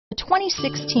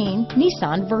2016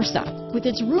 Nissan Versa. With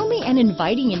its roomy and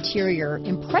inviting interior,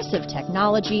 impressive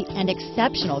technology, and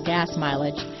exceptional gas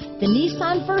mileage, the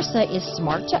Nissan Versa is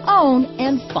smart to own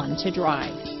and fun to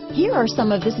drive. Here are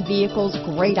some of this vehicle's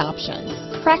great options: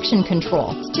 traction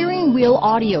control, steering wheel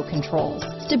audio controls,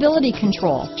 stability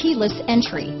control, keyless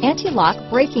entry, anti-lock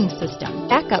braking system,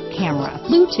 backup camera,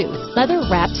 Bluetooth,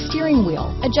 leather-wrapped steering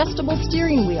wheel, adjustable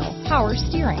steering wheel, power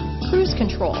steering, cruise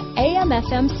control,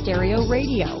 AM/FM stereo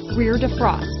radio, rear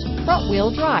defrost,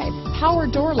 front-wheel drive, power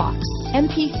door locks,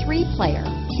 MP3 player,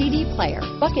 CD player,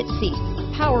 bucket seats,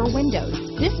 power windows.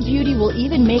 This beauty will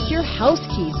even make your house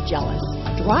keys jealous.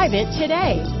 Drive it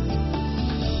today.